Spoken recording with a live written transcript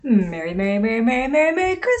Merry, Merry, Merry, Merry, Merry,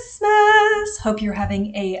 Merry Christmas! Hope you're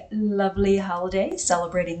having a lovely holiday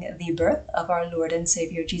celebrating the birth of our Lord and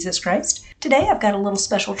Savior Jesus Christ. Today I've got a little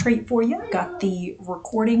special treat for you. I've got the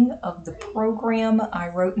recording of the program I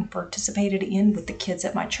wrote and participated in with the kids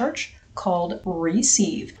at my church called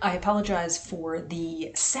Receive. I apologize for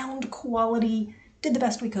the sound quality. Did the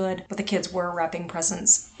best we could, but the kids were wrapping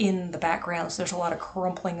presents in the background, so there's a lot of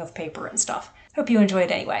crumpling of paper and stuff. Hope you enjoy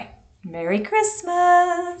it anyway. Merry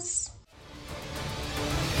Christmas!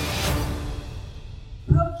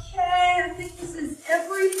 Okay, I think this is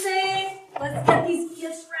everything. Let's get these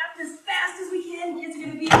gifts wrapped as fast as we can. Kids are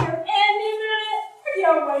going to be here any minute. I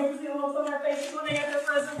can't wait to see the looks on their faces when they get their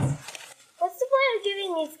presents. What's the point of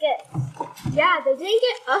giving these gifts? Yeah, they didn't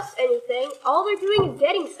get us anything. All they're doing is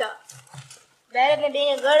getting stuff. Better than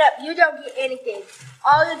being a grown-up, you don't get anything.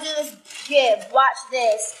 All you do is give. Watch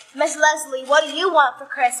this. Miss Leslie, what do you want for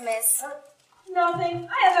Christmas? Nothing.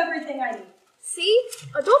 I have everything I need. See?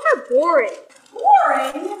 Adults are boring.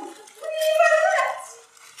 Boring? What do you mean by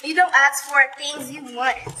that? You don't ask for things you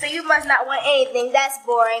want, so you must not want anything. That's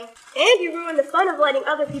boring. And you ruin the fun of letting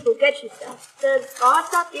other people get you stuff. Does God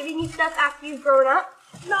stop giving you stuff after you've grown up?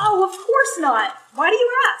 No, of course not. Why do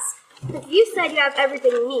you ask? Because you said you have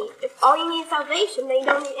everything you need. If all you need is salvation, then you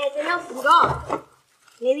don't need anything else from God.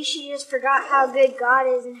 Maybe she just forgot how good God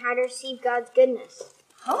is and how to receive God's goodness.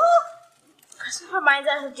 Huh? Christmas reminds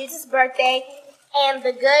us of Jesus' birthday and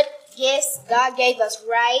the good gifts God gave us,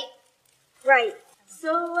 right? Right.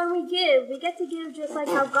 So when we get to give just like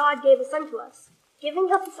how God gave His Son to us. Giving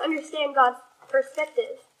helps us understand God's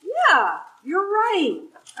perspective. Yeah, you're right.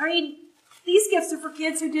 I mean, these gifts are for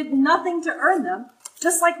kids who did nothing to earn them,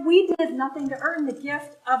 just like we did nothing to earn the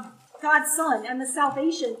gift of God's Son and the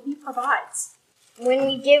salvation He provides. When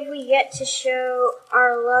we give, we get to show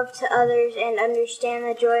our love to others and understand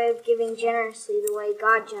the joy of giving generously the way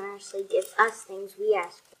God generously gives us things we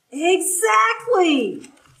ask for.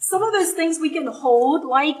 Exactly! Some of those things we can hold,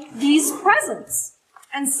 like these presents.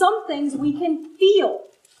 And some things we can feel,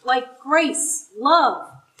 like grace,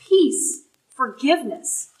 love, peace,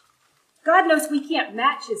 forgiveness. God knows we can't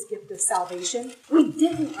match His gift of salvation. We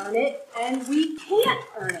didn't earn it, and we can't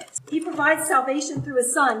earn it. He provides salvation through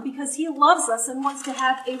His Son because He loves us and wants to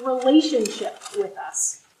have a relationship with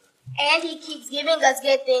us. And He keeps giving us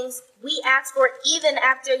good things we ask for even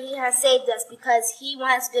after He has saved us because He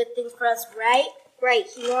wants good things for us, right? Right,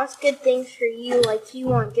 He wants good things for you like you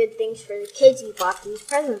want good things for the kids you bought these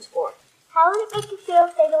presents for. How would it make you feel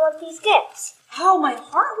if they don't want these gifts? Oh, my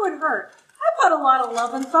heart would hurt. I put a lot of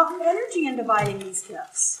love and thought and energy into buying these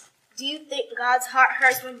gifts. Do you think God's heart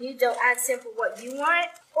hurts when you don't ask Him for what you want?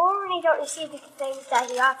 Or when you don't receive the things that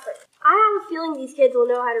He offered? I have a feeling these kids will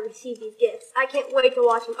know how to receive these gifts. I can't wait to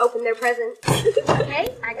watch them open their presents. Okay,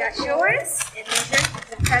 I got yours. And these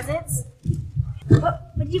are the presents.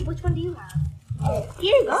 Which one do you have?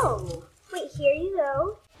 Here you go. Wait, here you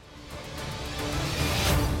go.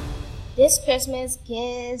 This Christmas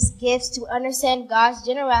gives gifts to understand God's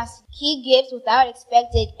generosity. He gives without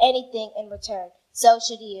expecting anything in return. So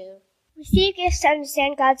should you. Receive gifts to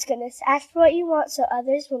understand God's goodness. Ask for what you want so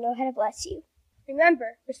others will know how to bless you.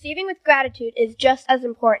 Remember, receiving with gratitude is just as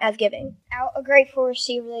important as giving. Without a grateful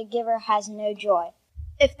receiver, the giver has no joy.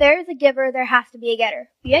 If there is a giver, there has to be a getter.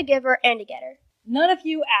 Be a giver and a getter. None of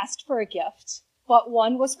you asked for a gift, but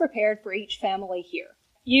one was prepared for each family here.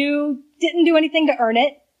 You didn't do anything to earn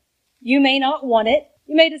it. You may not want it.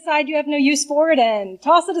 You may decide you have no use for it and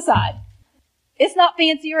toss it aside. It's not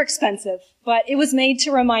fancy or expensive, but it was made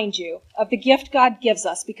to remind you of the gift God gives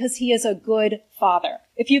us because He is a good Father.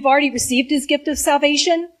 If you've already received His gift of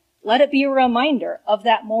salvation, let it be a reminder of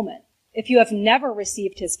that moment. If you have never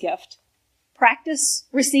received His gift, practice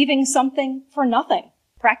receiving something for nothing.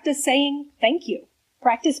 Practice saying thank you.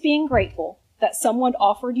 Practice being grateful that someone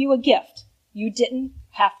offered you a gift you didn't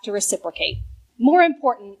have to reciprocate. More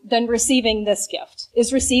important than receiving this gift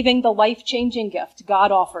is receiving the life-changing gift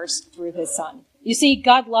God offers through His Son. You see,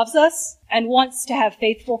 God loves us and wants to have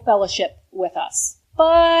faithful fellowship with us.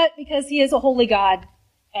 But because He is a holy God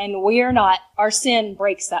and we are not, our sin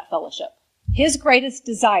breaks that fellowship. His greatest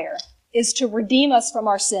desire is to redeem us from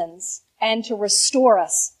our sins and to restore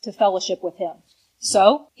us to fellowship with Him.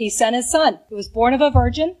 So He sent His Son, who was born of a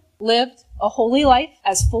virgin, lived a holy life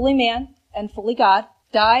as fully man and fully God,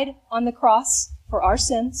 died on the cross for our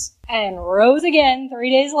sins, and rose again 3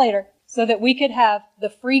 days later so that we could have the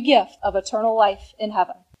free gift of eternal life in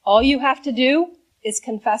heaven. All you have to do is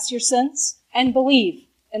confess your sins and believe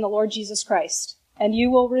in the Lord Jesus Christ, and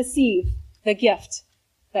you will receive the gift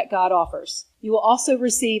that God offers. You will also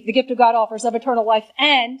receive the gift of God offers of eternal life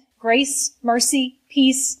and grace, mercy,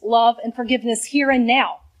 peace, love, and forgiveness here and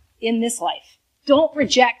now in this life. Don't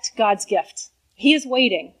reject God's gift. He is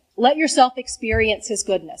waiting. Let yourself experience his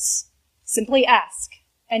goodness. Simply ask,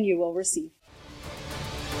 and you will receive.